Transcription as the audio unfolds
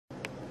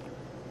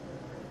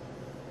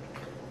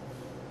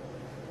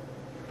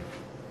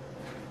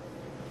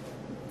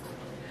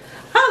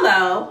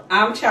Hello,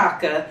 I'm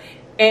Chaka,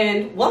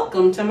 and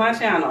welcome to my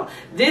channel.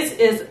 This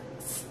is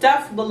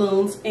Stuffed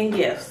Balloons and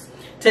Gifts.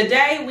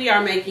 Today we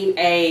are making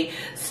a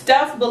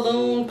stuffed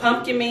balloon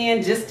pumpkin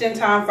man just in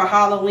time for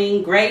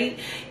Halloween. Great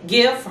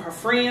gift for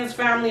friends,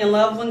 family, and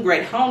loved ones.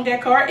 Great home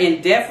decor,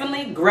 and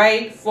definitely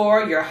great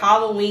for your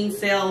Halloween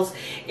sales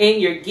in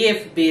your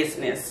gift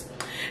business.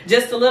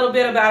 Just a little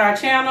bit about our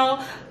channel.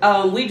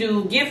 We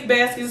do gift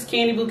baskets,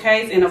 candy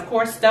bouquets, and of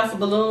course stuffed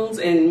balloons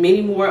and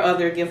many more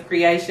other gift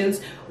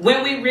creations.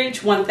 When we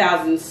reach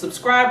 1,000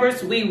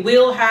 subscribers, we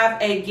will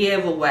have a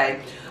giveaway.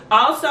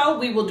 Also,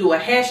 we will do a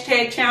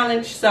hashtag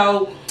challenge.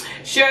 So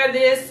share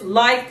this,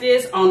 like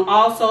this on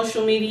all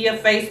social media,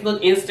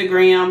 Facebook,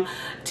 Instagram,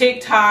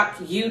 TikTok,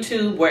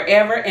 YouTube,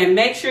 wherever. And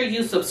make sure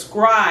you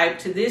subscribe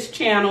to this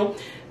channel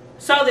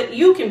so that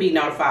you can be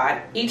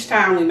notified each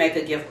time we make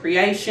a gift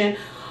creation.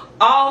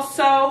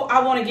 Also,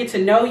 I want to get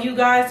to know you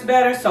guys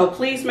better, so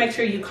please make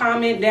sure you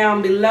comment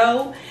down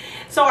below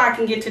so I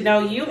can get to know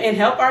you and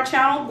help our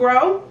channel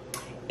grow.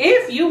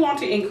 If you want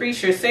to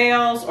increase your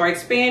sales or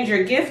expand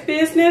your gift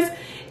business,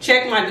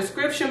 check my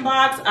description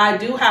box. I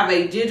do have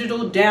a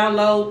digital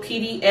download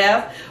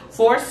PDF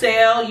for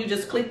sale. You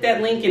just click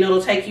that link and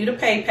it'll take you to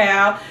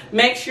PayPal.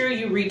 Make sure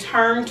you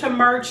return to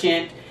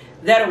merchant.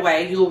 That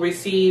way you'll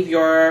receive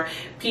your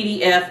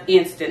PDF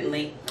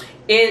instantly.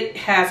 It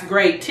has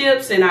great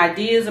tips and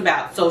ideas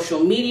about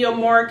social media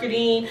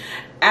marketing,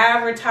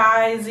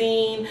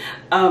 advertising,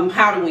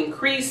 how to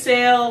increase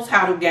sales,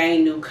 how to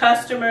gain new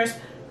customers.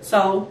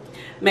 So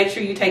make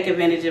sure you take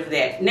advantage of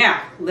that.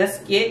 Now, let's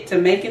get to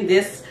making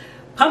this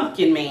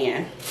pumpkin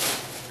man.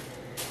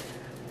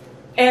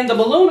 And the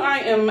balloon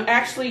I am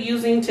actually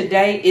using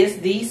today is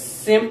the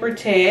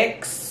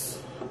Sempertex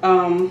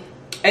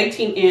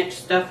 18-inch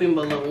stuffing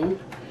balloon.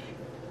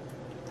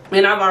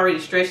 And I've already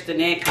stretched the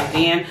neck, and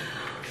then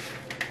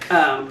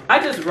I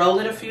just roll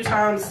it a few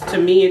times. To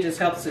me, it just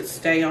helps it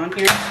stay on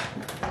here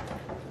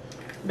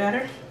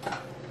better.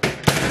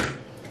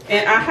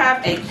 And I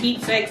have a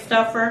keepsake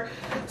stuffer,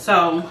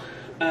 so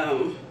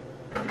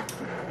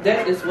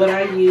that is what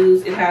I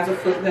use. It has a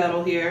foot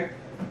pedal here.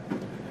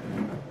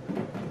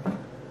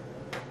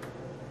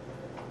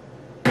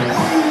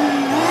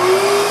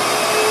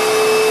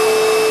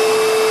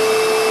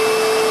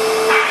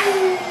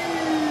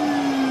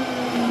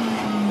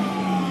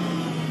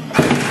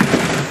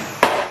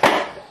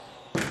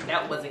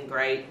 That wasn't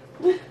great.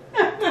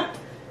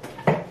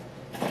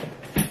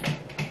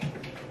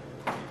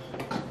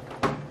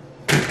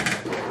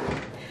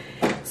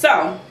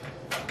 So,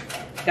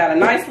 got a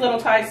nice little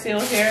tight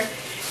seal here.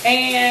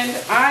 And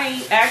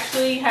I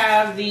actually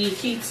have the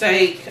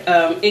keepsake.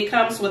 It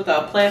comes with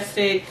a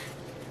plastic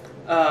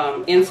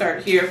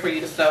insert here for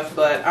you to stuff,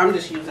 but I'm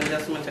just using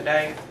this one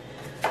today.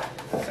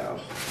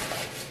 So,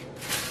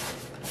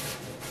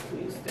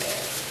 use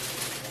that.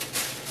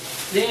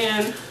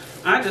 Then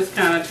I just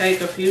kind of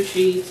take a few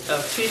sheets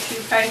of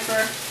tissue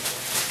paper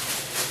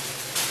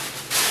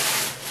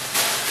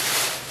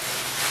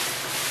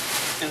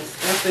and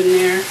stuff in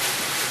there.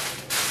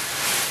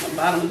 The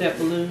bottom of that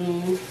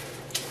balloon.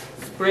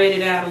 Spread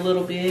it out a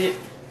little bit.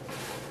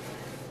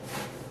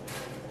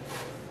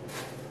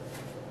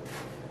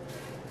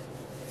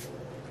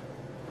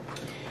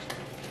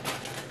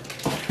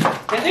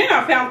 And then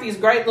I found these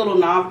great little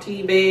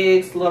novelty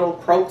bags, little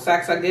croak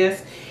sacks, I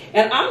guess.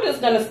 And I'm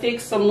just going to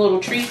stick some little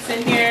treats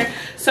in here.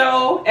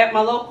 So at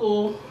my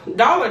local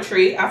Dollar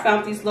Tree, I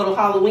found these little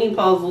Halloween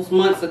puzzles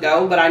months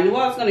ago, but I knew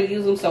I was going to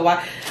use them, so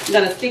I'm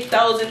going to stick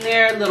those in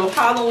there. Little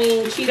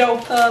Halloween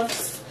Cheeto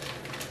Puffs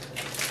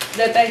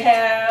that they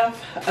have.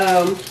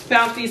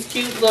 Found these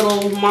cute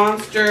little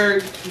monster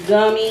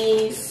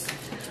gummies.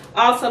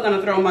 Also going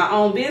to throw my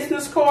own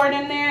business card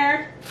in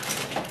there.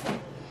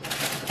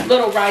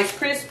 Little Rice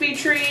Krispie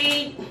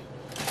treat.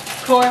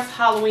 Of course,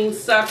 Halloween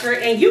sucker.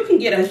 And you can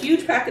get a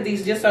huge pack of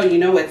these, just so you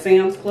know, at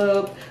Sam's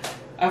Club.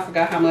 I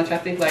forgot how much. I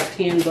think like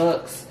 10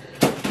 bucks.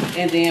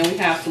 And then we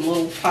have some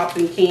little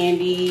popping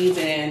candies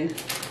and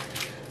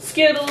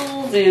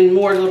Skittles and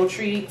more little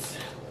treats.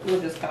 We'll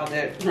just call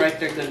that right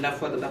there good enough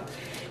for the dog.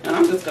 And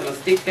I'm just going to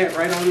stick that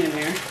right on in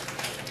there.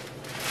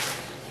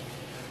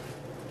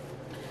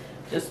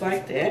 Just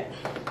like that.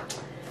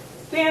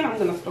 Then I'm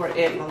going to start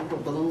adding my little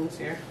balloons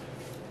here.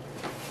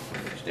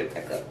 Push it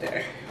back up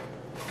there.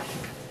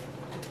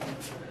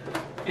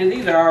 And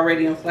these are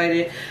already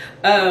inflated.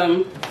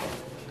 Now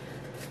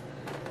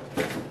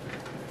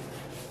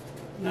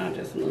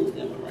just move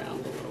them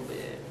around a little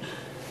bit.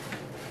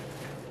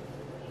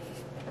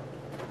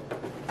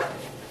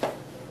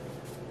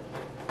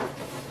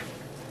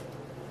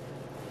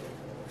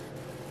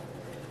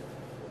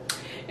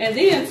 And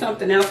then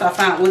something else I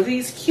found was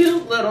these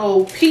cute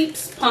little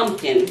Peeps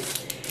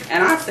pumpkins.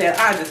 And I said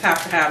I just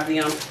have to have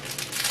them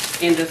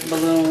in this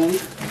balloon.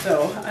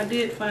 So I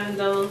did find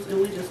those,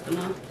 and we're just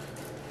gonna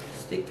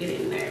stick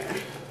it in there.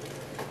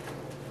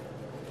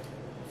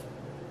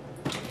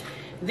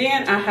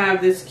 Then I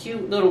have this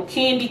cute little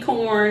candy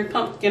corn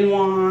pumpkin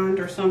wand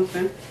or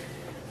something.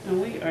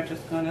 And we are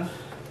just gonna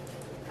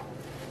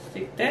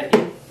stick that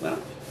in. Well,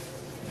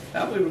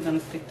 thought we were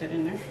gonna stick that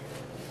in there.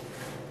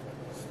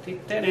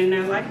 Stick that in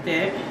there like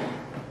that.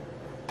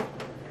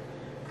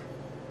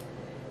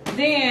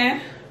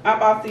 Then I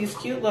bought these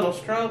cute little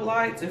strobe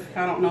lights.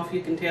 I don't know if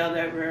you can tell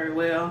that very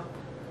well.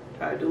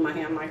 Try to do my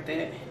hand like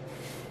that.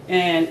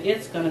 And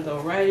it's gonna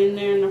go right in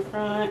there in the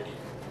front.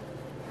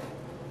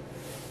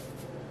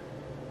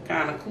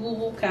 Kind of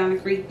cool, kind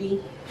of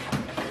creepy.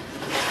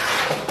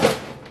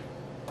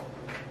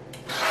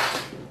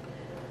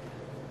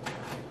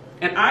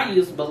 And I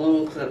use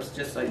balloon clips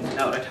just so you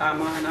know to tie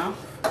mine off.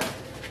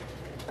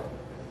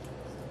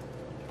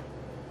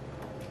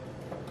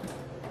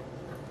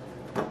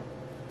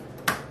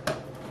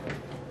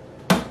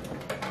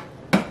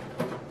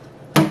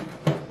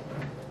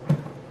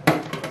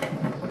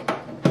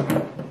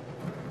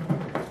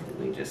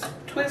 We just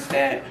twist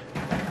that,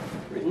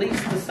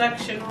 release the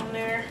suction on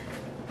there.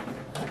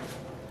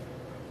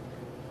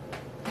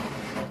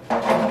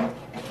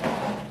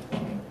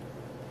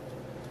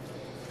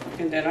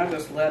 And then I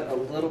just let a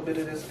little bit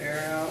of this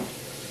air out.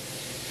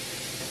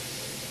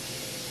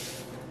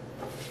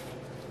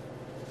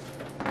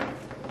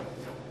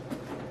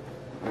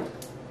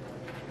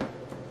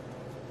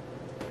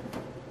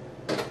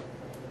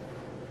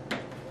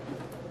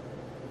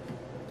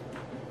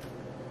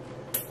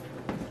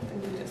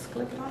 And you just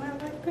clip it on there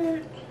like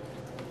that.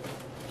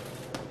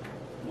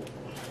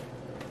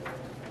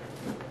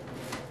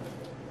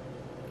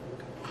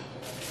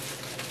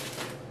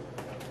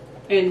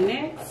 And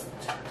next,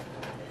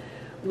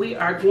 we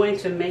are going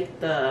to make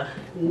the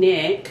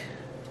neck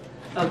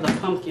of the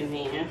pumpkin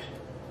man.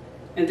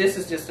 And this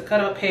is just a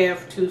cut up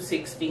half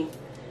 260.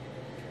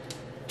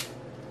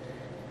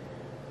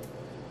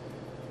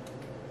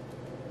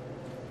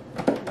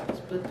 Let's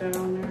put that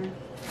on there.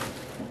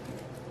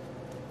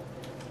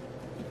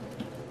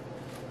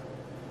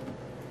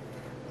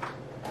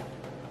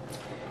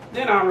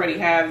 Then I already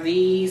have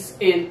these,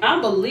 and I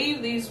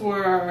believe these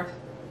were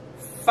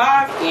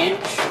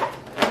 5-inch.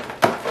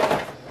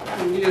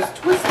 And you just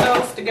twist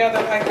those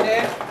together like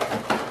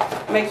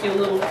that, make your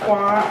little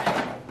quad,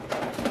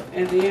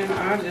 and then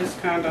I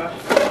just kind of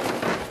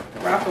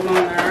wrap them on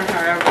there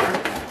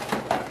however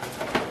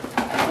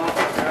I want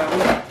to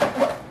go.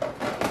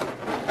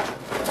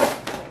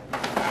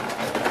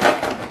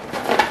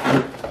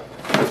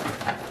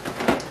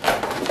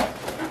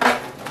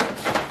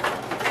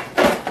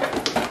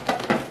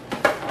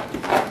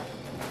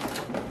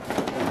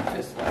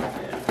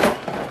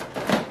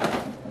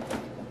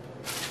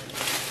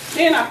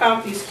 Then I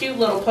found these cute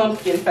little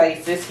pumpkin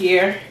faces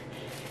here,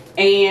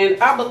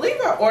 and I believe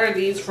I ordered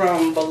these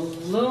from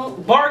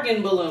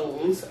Bargain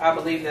Balloons. I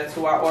believe that's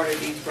who I ordered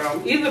these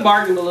from, either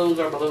Bargain Balloons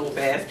or Balloon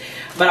Fest,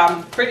 but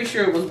I'm pretty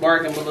sure it was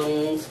Bargain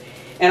Balloons.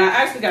 And I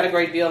actually got a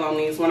great deal on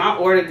these. When I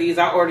ordered these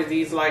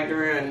like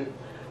during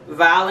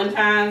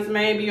Valentine's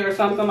maybe or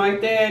something like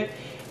that,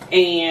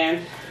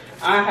 and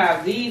I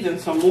have these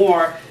and some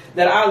more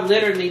that I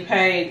literally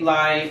paid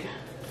like,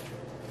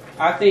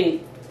 I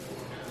think,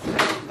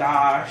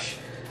 gosh,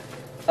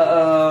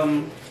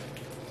 50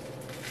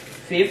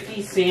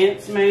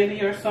 cents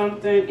maybe or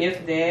something,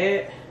 if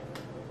that.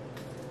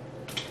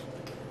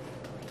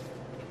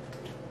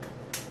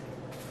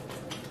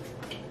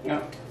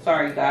 No,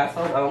 sorry guys,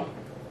 hold on.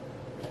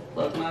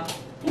 Look, my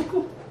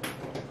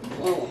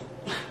oh.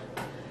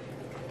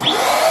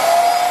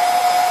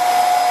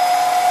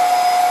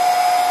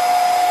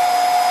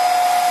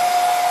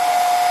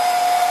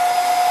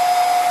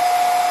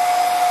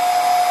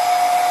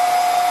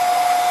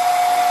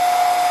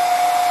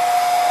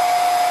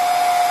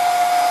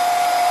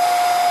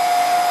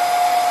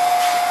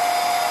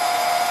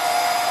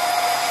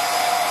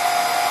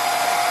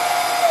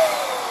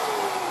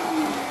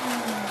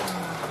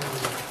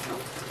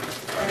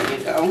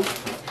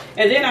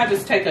 And then I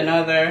just take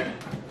another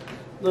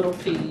little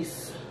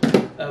piece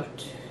of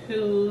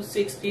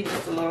 260,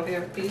 just a little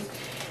heavy piece,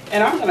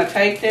 and I'm gonna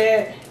take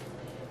that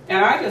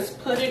and I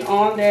just put it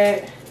on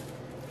that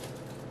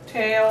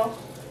tail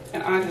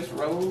and I just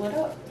roll it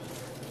up.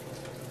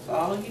 That's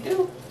all you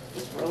do.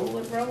 Just roll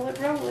it, roll it,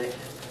 roll it.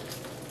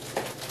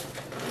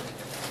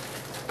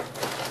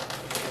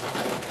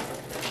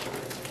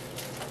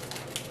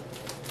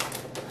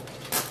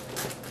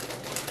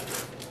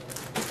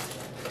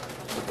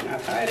 I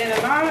tie it in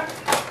a knot.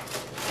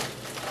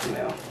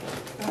 Well,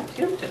 I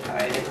attempt to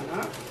tie it in a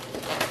knot.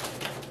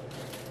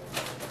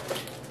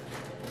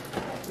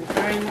 We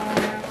tie them all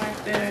down like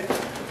that.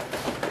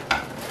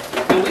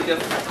 And we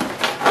just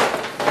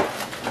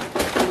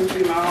move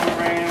them all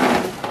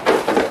around.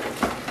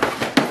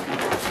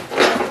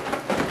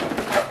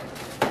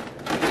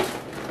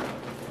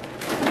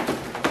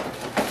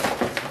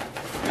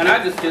 And I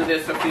just do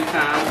this a few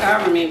times.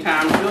 However many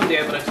times you'll be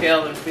able to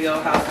tell and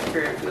feel how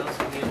secure it feels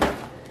for you.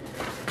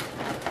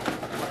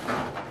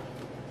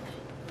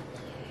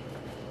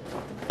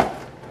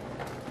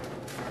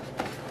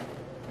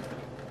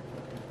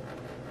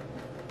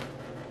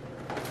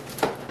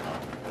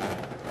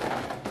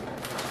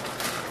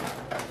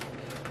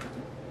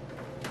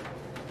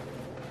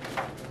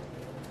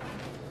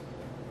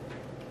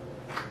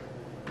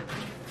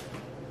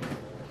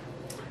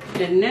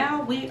 And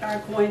now we are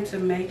going to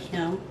make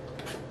him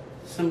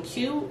some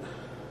cute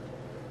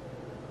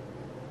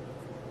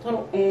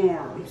little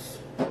arms.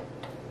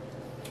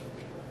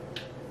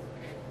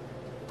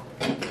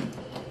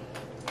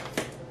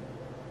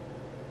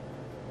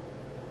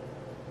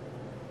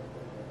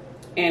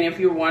 And if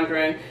you're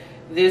wondering,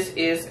 this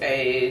is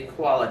a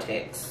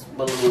Qualatex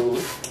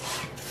balloon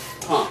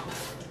pump.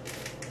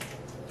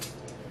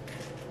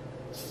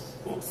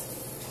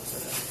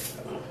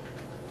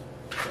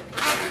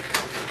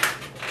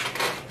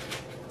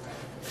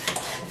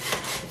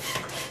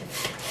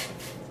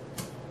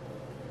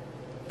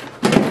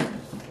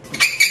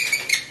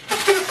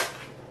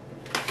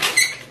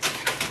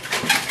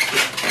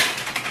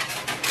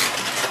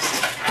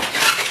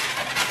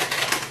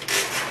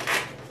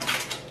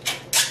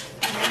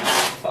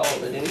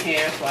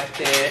 Like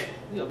that,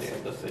 you'll be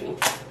able to see.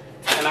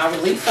 And I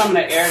release some of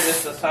the air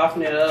just to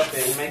soften it up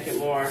and make it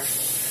more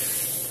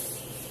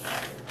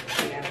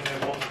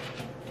manageable.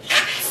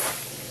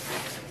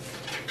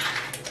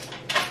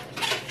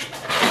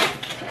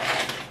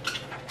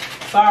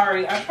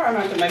 Sorry, I try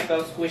not to make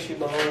those squishy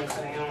balloon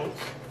sounds.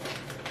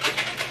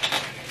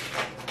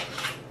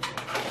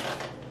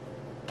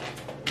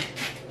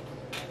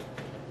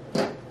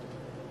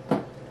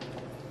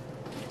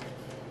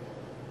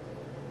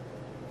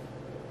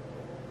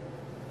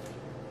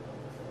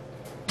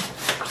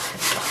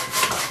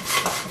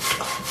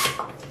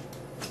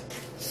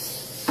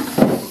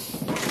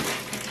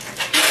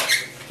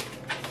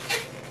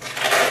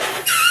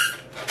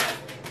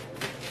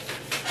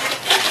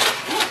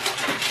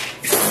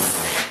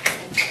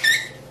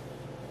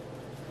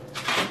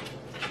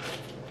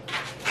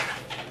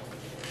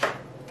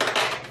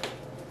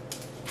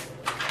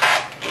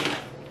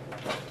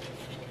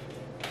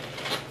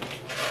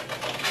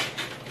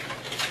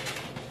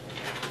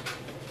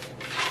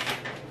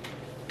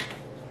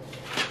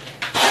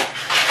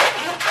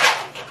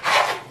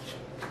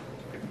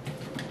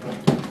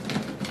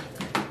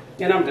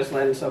 And I'm just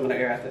letting some of the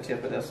air at the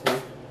tip of this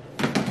one.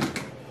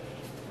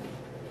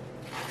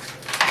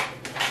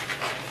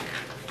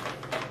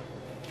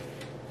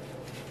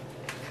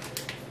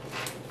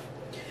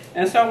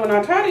 And so when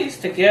I tie these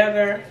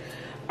together,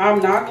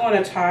 I'm not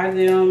going to tie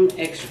them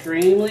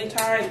extremely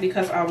tight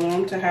because I want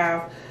them to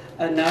have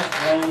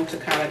enough room to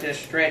kind of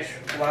just stretch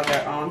while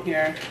they're on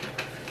here.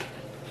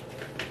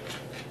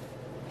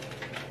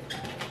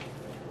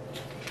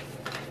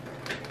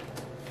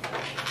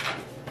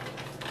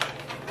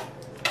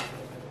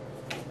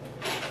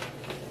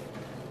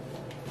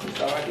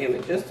 So I give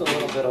it just a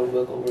little bit of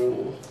wiggle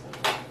room.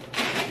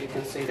 You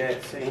can see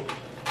that, see?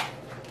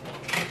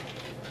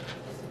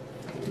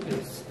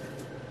 Just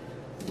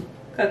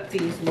cut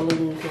these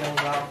balloon tails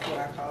off, what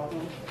I call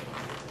them.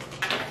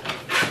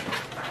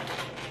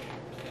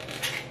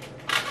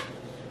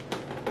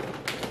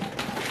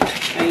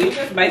 And you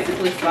just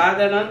basically slide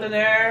that under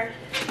there.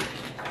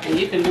 And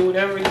you can do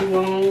whatever you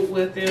want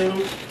with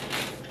them.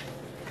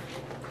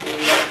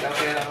 And you gotta go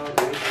ahead all day.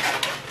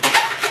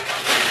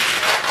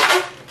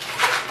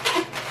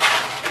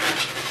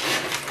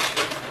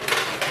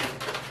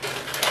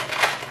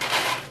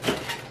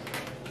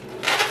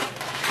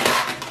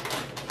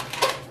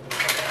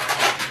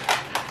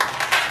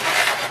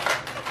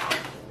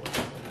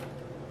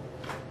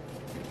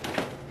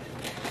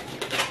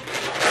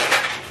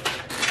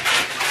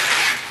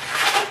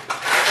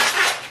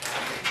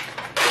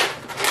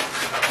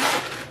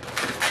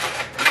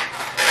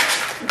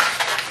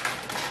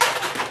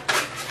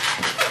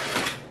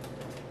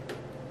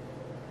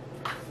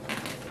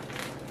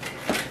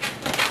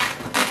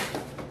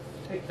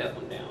 Take that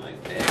one down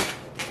like that.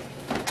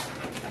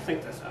 I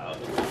think that's how I'll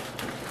do it.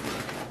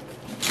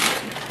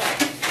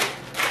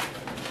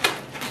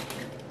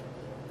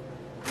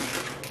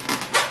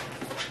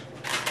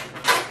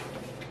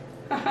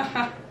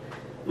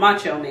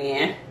 Macho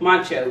man.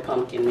 Macho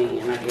pumpkin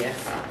man, I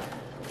guess.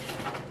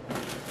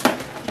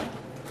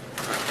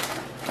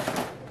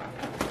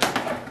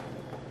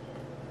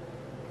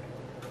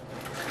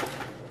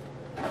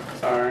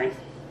 Sorry.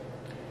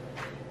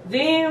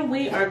 Then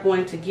we are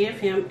going to give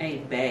him a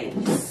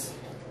base.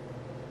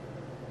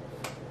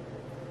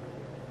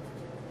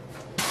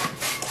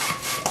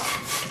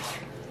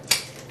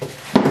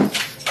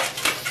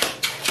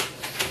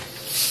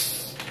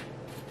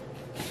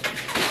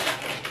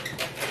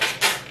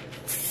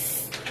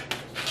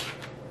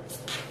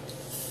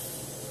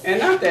 And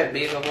not that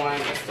big of one,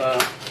 just a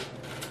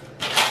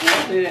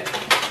little bit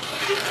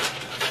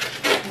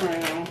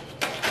round.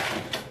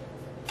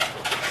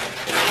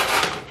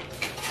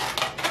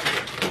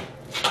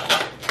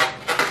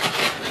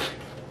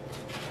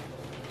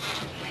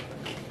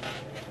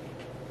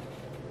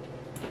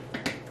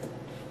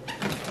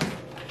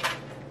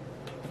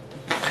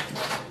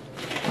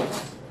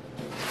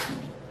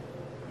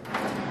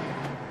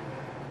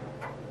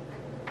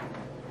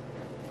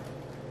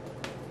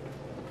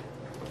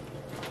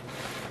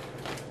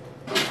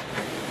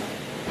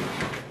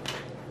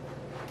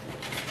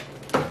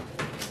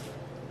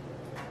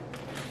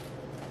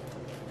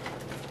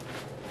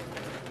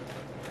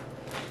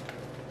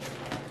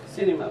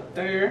 Sit him up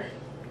there.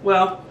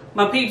 Well,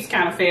 My peeps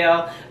kind of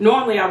fell.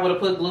 Normally I would have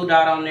put glue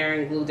dot on there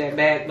and glued that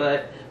back,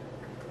 but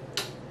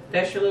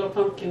that's your little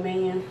pumpkin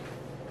man.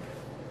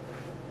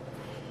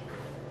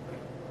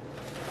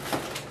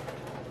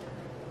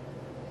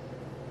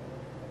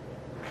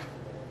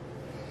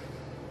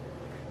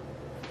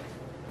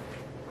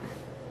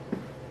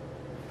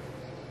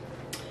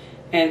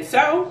 And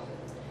so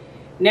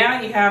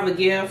now you have a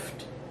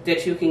gift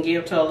that you can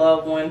give to a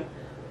loved one,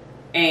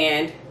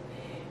 and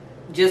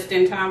just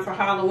in time for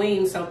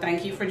Halloween. So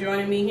thank you for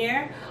joining me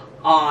here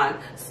on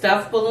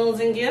Stuffed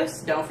Balloons and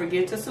Gifts. Don't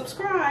forget to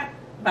subscribe.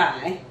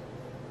 Bye.